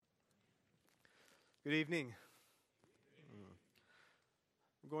Good evening.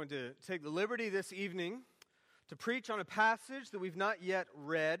 I'm going to take the liberty this evening to preach on a passage that we've not yet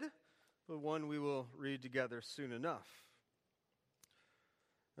read, but one we will read together soon enough.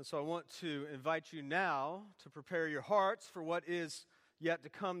 And so I want to invite you now to prepare your hearts for what is yet to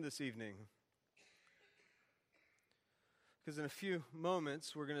come this evening. Because in a few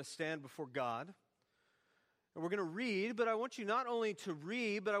moments, we're going to stand before God. And we're going to read, but I want you not only to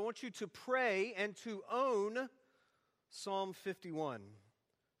read, but I want you to pray and to own Psalm 51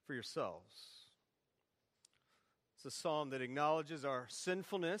 for yourselves. It's a psalm that acknowledges our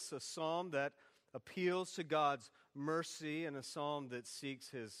sinfulness, a psalm that appeals to God's mercy, and a psalm that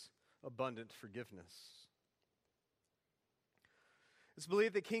seeks His abundant forgiveness. It's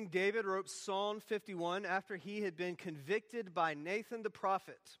believed that King David wrote Psalm 51 after he had been convicted by Nathan the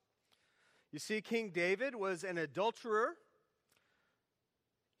prophet. You see, King David was an adulterer.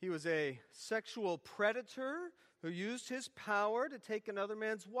 He was a sexual predator who used his power to take another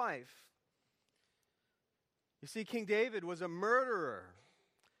man's wife. You see, King David was a murderer,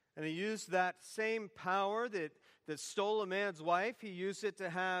 and he used that same power that stole a man's wife, he used it to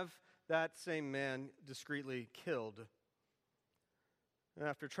have that same man discreetly killed. And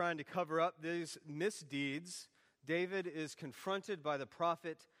after trying to cover up these misdeeds, David is confronted by the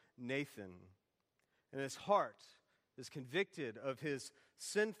prophet Nathan, and his heart is convicted of his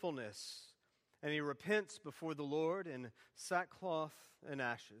sinfulness, and he repents before the Lord in sackcloth and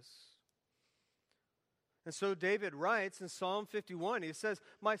ashes. And so David writes in Psalm 51, he says,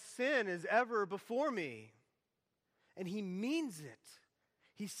 "My sin is ever before me." And he means it.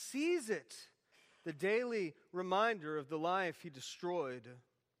 He sees it, the daily reminder of the life he destroyed.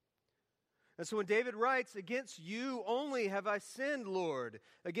 And so when David writes, "Against you only have I sinned, Lord.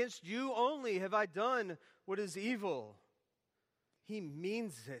 Against you only have I done what is evil," he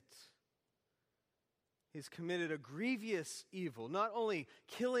means it. He's committed a grievous evil, not only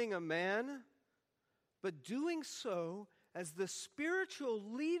killing a man, but doing so as the spiritual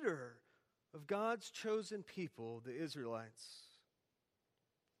leader of God's chosen people, the Israelites.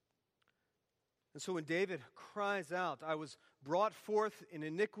 And so when David cries out, "I was brought forth in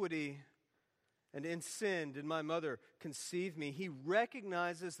iniquity, and in sin did my mother conceive me," he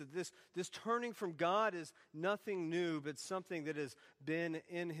recognizes that this turning from God is nothing new, but something that has been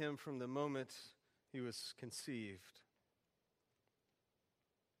in him from the moment he was conceived.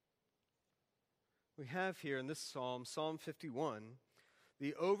 We have here in this psalm, Psalm 51,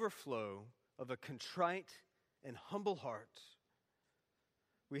 the overflow of a contrite and humble heart.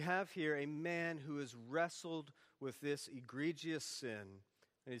 We have here a man who has wrestled with this egregious sin,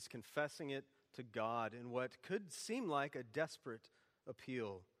 and he's confessing it to God in what could seem like a desperate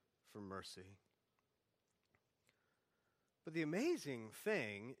appeal for mercy. But the amazing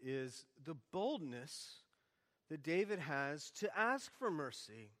thing is the boldness that David has to ask for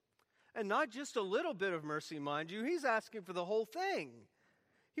mercy. And not just a little bit of mercy, mind you. He's asking for the whole thing.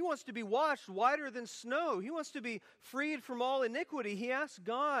 He wants to be washed whiter than snow. He wants to be freed from all iniquity. He asks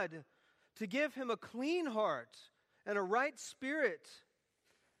God to give him a clean heart and a right spirit.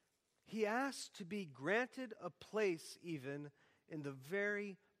 He asks to be granted a place even in the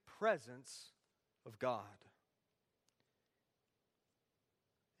very presence of God.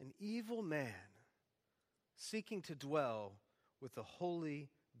 An evil man seeking to dwell with the holy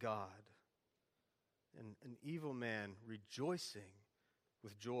God, and an evil man rejoicing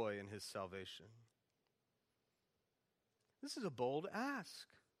with joy in his salvation. This is a bold ask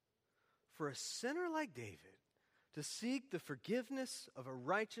for a sinner like David to seek the forgiveness of a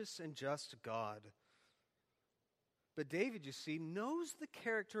righteous and just God. But David, you see, knows the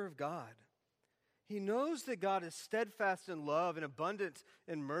character of God. He knows that God is steadfast in love and abundant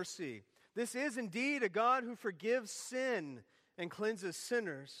in mercy. This is indeed a God who forgives sin and cleanses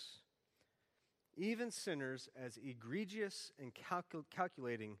sinners, even sinners as egregious and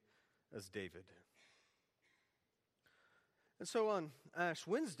calculating as David. And so on Ash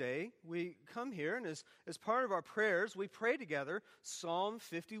Wednesday, we come here, and as part of our prayers, we pray together Psalm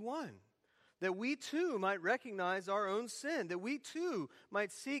 51, that we too might recognize our own sin, that we too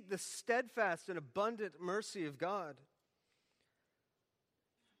might seek the steadfast and abundant mercy of God.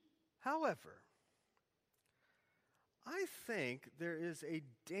 However, I think there is a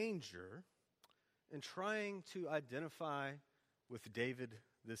danger in trying to identify with David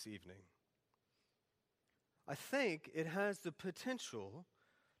this evening. I think it has the potential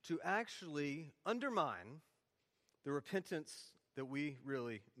to actually undermine the repentance that we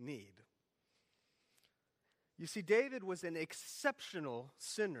really need. You see, David was an exceptional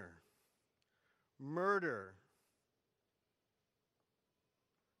sinner, murder,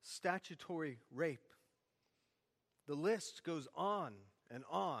 statutory rape. The list goes on and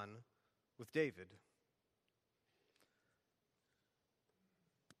on with David.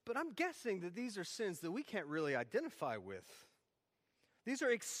 But I'm guessing that these are sins that we can't really identify with. These are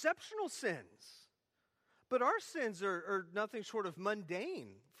exceptional sins. But our sins are nothing short of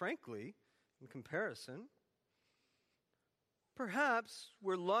mundane, frankly, in comparison. Perhaps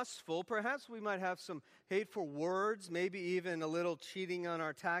we're lustful. Perhaps we might have some hateful words, maybe even a little cheating on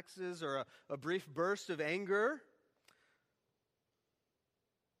our taxes or a brief burst of anger.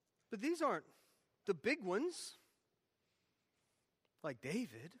 But these aren't the big ones, like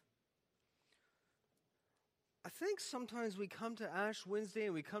David. I think sometimes we come to Ash Wednesday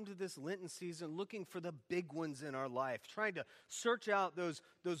and we come to this Lenten season looking for the big ones in our life, trying to search out those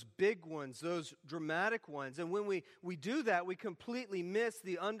big ones, those dramatic ones. And when we do that, we completely miss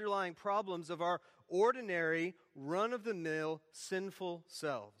the underlying problems of our ordinary, run-of-the-mill, sinful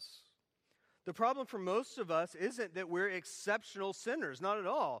selves. The problem for most of us isn't that we're exceptional sinners, not at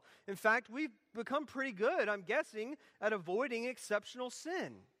all. In fact, we've become pretty good, I'm guessing, at avoiding exceptional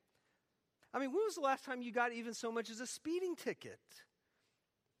sin. I mean, when was the last time you got even so much as a speeding ticket?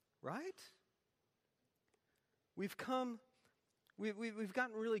 Right? We've gotten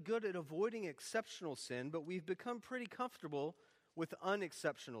really good at avoiding exceptional sin, but we've become pretty comfortable with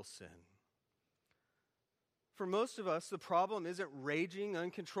unexceptional sin. For most of us, the problem isn't raging,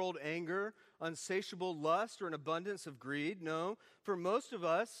 uncontrolled anger, unsatiable lust, or an abundance of greed. No, for most of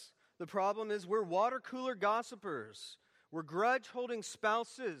us, the problem is we're water cooler gossipers. We're grudge-holding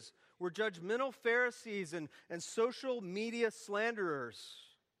spouses. We're judgmental Pharisees and social media slanderers.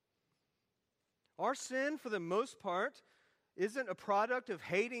 Our sin, for the most part, isn't a product of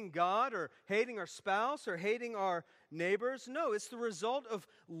hating God or hating our spouse or hating our neighbors. No, it's the result of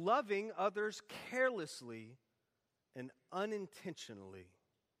loving others carelessly and unintentionally.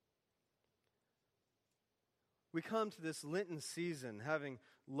 We come to this Lenten season having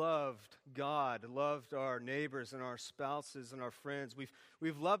loved God, loved our neighbors and our spouses and our friends.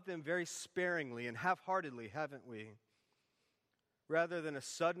 We've loved them very sparingly and half-heartedly, haven't we? Rather than a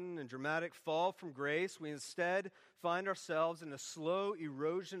sudden and dramatic fall from grace, we instead find ourselves in a slow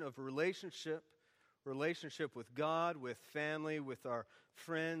erosion of relationship with God, with family, with our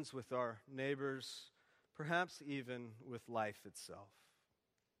friends, with our neighbors, perhaps even with life itself.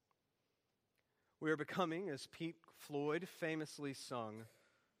 We are becoming, as Pete Floyd famously sung,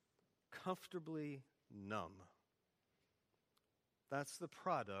 comfortably numb. That's the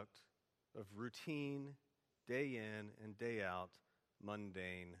product of routine, day in and day out,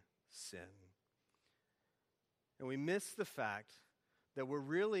 mundane sin. And we miss the fact that we're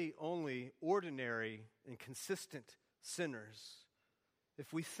really only ordinary and consistent sinners.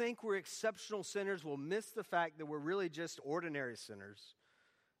 If we think we're exceptional sinners, we'll miss the fact that we're really just ordinary sinners,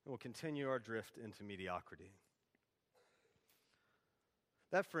 and we'll continue our drift into mediocrity.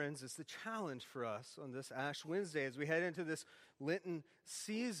 That, friends, is the challenge for us on this Ash Wednesday as we head into this Lenten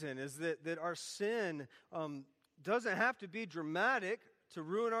season, is that our sin doesn't have to be dramatic to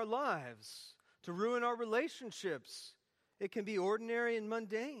ruin our lives, to ruin our relationships. It can be ordinary and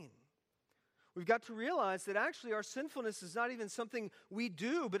mundane. We've got to realize that actually our sinfulness is not even something we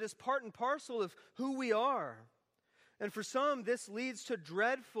do, but is part and parcel of who we are. And for some, this leads to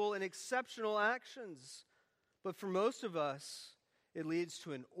dreadful and exceptional actions. But for most of us, it leads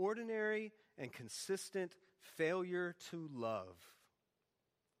to an ordinary and consistent failure to love.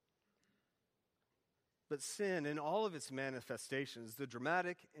 But sin, in all of its manifestations, the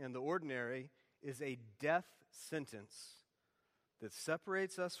dramatic and the ordinary, is a death sentence that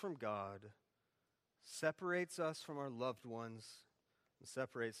separates us from God, separates us from our loved ones, and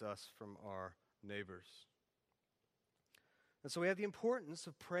separates us from our neighbors. And so we have the importance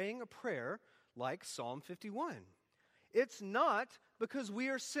of praying a prayer like Psalm 51. It's not because we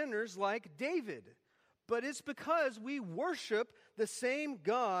are sinners like David, but it's because we worship the same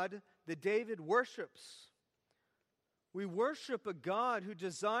God that David worships. We worship a God who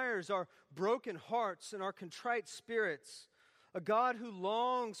desires our broken hearts and our contrite spirits, a God who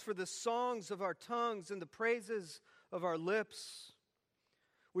longs for the songs of our tongues and the praises of our lips.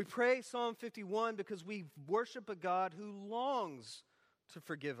 We pray Psalm 51 because we worship a God who longs to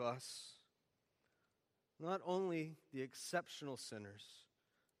forgive us, not only the exceptional sinners,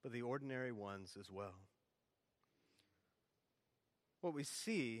 but the ordinary ones as well. What we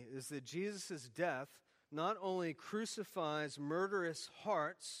see is that Jesus' death not only crucifies murderous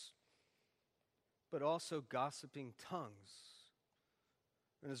hearts, but also gossiping tongues.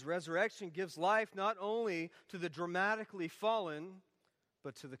 And his resurrection gives life not only to the dramatically fallen,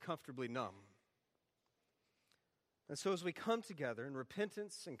 but to the comfortably numb. And so as we come together in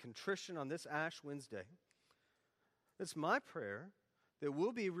repentance and contrition on this Ash Wednesday, it's my prayer that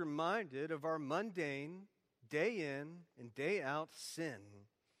we'll be reminded of our mundane, day in and day out sin.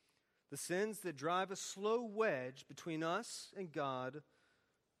 The sins that drive a slow wedge between us and God,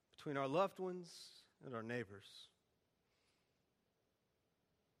 between our loved ones and our neighbors.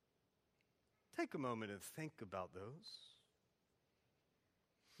 Take a moment and think about those.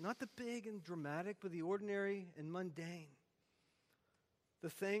 Not the big and dramatic, but the ordinary and mundane. The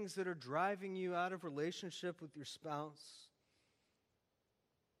things that are driving you out of relationship with your spouse.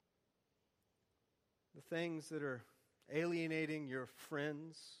 The things that are alienating your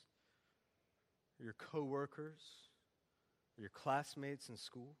friends, your coworkers, your classmates in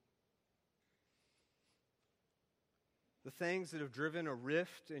school. The things that have driven a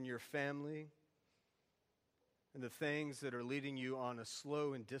rift in your family, and the things that are leading you on a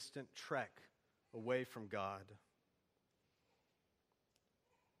slow and distant trek away from God.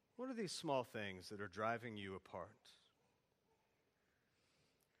 What are these small things that are driving you apart?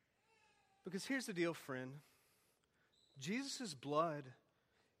 Because here's the deal, friend. Jesus' blood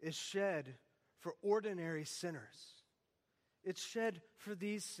is shed for ordinary sinners. It's shed for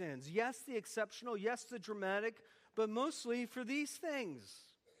these sins. Yes, the exceptional, yes, the dramatic, but mostly for these things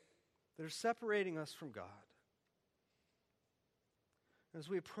that are separating us from God. As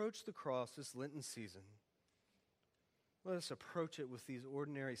we approach the cross this Lenten season, let us approach it with these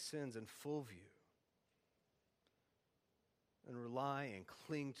ordinary sins in full view and rely and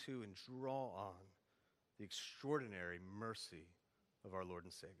cling to and draw on the extraordinary mercy of our Lord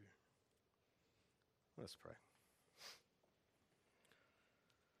and Savior. Let us pray.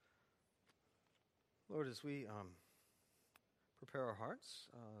 Lord, as we prepare our hearts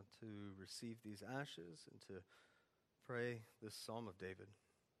to receive these ashes and to pray this Psalm of David,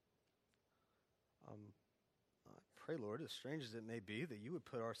 I pray, Lord, as strange as it may be, that you would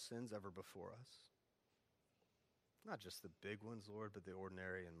put our sins ever before us. Not just the big ones, Lord, but the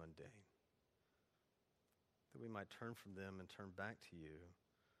ordinary and mundane. That we might turn from them and turn back to you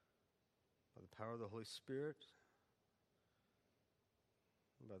by the power of the Holy Spirit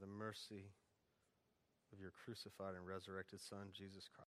and by the mercy of your crucified and resurrected Son, Jesus Christ.